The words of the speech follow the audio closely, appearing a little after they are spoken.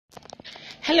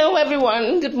Hello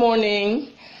everyone, good morning.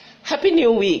 Happy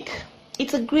new week.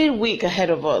 It's a great week ahead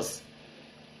of us.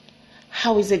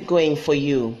 How is it going for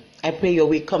you? I pray your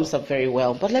week comes up very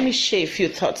well, but let me share a few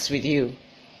thoughts with you.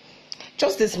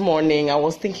 Just this morning, I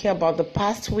was thinking about the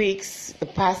past weeks, the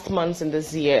past months in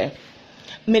this year.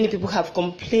 Many people have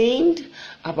complained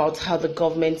about how the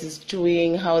government is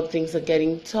doing, how things are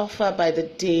getting tougher by the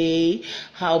day,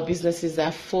 how businesses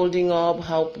are folding up,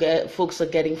 how folks are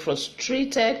getting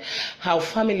frustrated, how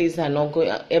families are not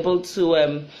able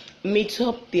to meet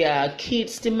up their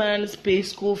kids' demands, pay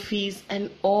school fees,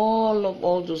 and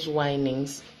all those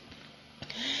whinings.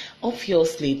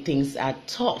 Obviously, things are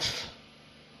tough,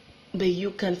 but you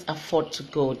can't afford to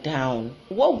go down.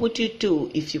 What would you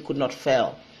do if you could not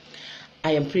fail?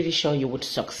 I am pretty sure you would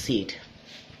succeed.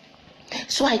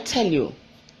 So I tell you,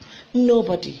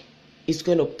 nobody is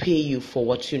going to pay you for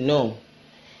what you know.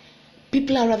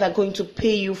 People are rather going to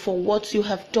pay you for what you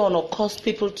have done or caused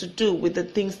people to do with the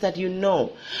things that you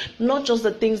know. Not just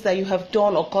the things that you have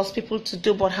done or caused people to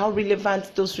do, but how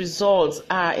relevant those results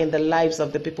are in the lives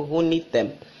of the people who need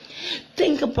them.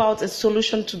 Think about a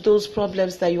solution to those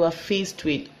problems that you are faced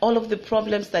with, all of the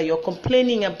problems that you're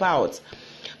complaining about.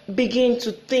 Begin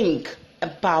to think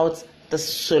about the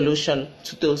solution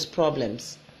to those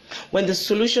problems. When the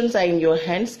solutions are in your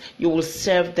hands, you will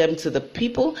serve them to the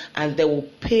people and they will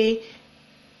pay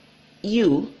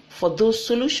you for those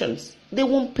solutions. They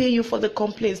won't pay you for the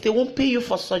complaints. They won't pay you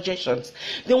for suggestions.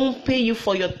 They won't pay you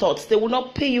for your thoughts. They will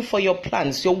not pay you for your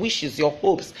plans, your wishes, your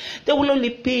hopes. They will only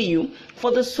pay you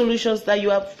for the solutions that you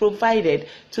have provided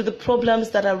to the problems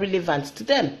that are relevant to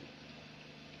them.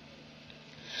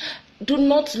 Do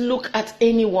not look at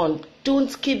anyone.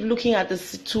 Don't keep looking at the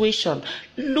situation.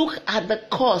 Look at the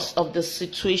cause of the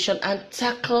situation and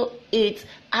tackle it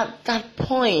at that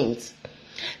point.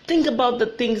 Think about the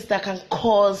things that can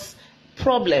cause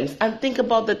problems and think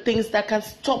about the things that can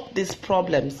stop these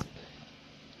problems.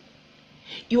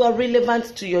 You are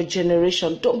relevant to your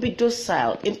generation. Don't be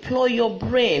docile. Employ your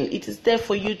brain. It is there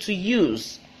for you to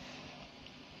use.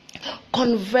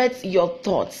 Convert your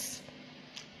thoughts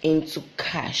into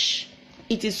cash.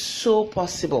 It is so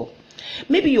possible.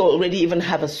 Maybe you already even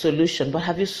have a solution, but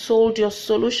have you sold your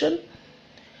solution?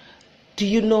 Do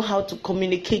you know how to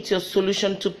communicate your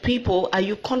solution to people? Are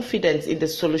you confident in the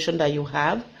solution that you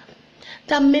have?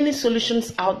 There are many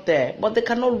solutions out there, but they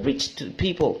cannot reach to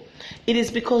people. It is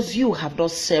because you have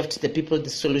not served the people the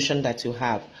solution that you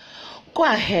have. Go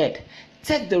ahead,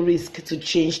 take the risk to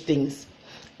change things.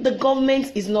 The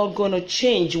government is not going to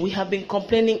change. We have been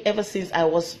complaining ever since I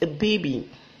was a baby.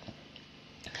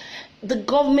 The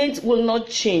government will not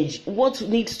change. What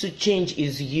needs to change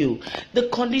is you. The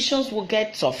conditions will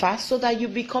get tougher so that you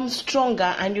become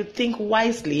stronger and you think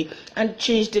wisely and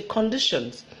change the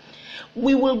conditions.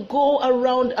 We will go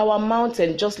around our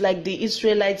mountain just like the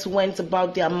Israelites went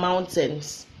about their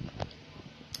mountains.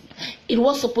 It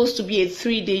was supposed to be a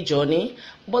 3-day journey,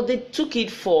 but they took it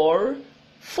for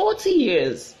 40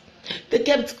 years. They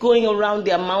kept going around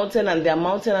their mountain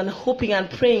and hoping and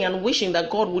praying and wishing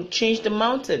that God would change the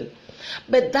mountain.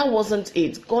 But that wasn't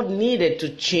it. God needed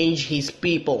to change his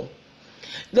people.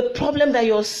 The problem that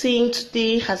you're seeing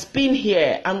today has been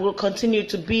here and will continue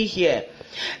to be here.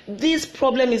 This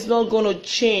problem is not going to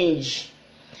change.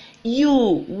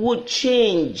 You would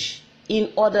change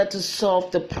in order to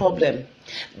solve the problem.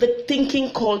 The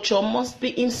thinking culture must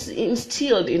be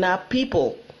instilled in our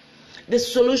people. The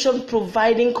solution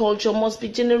providing culture must be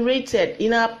generated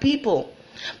in our people.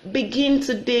 Begin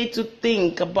today to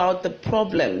think about the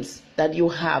problems that you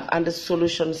have and the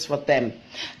solutions for them.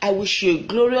 I wish you a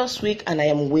glorious week and I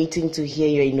am waiting to hear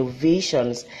your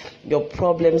innovations, your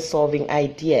problem-solving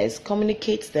ideas.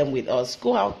 Communicate them with us.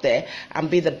 Go out there and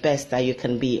be the best that you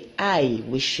can be. I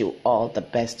wish you all the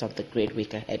best of the great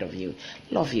week ahead of you.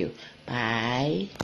 Love you. Bye.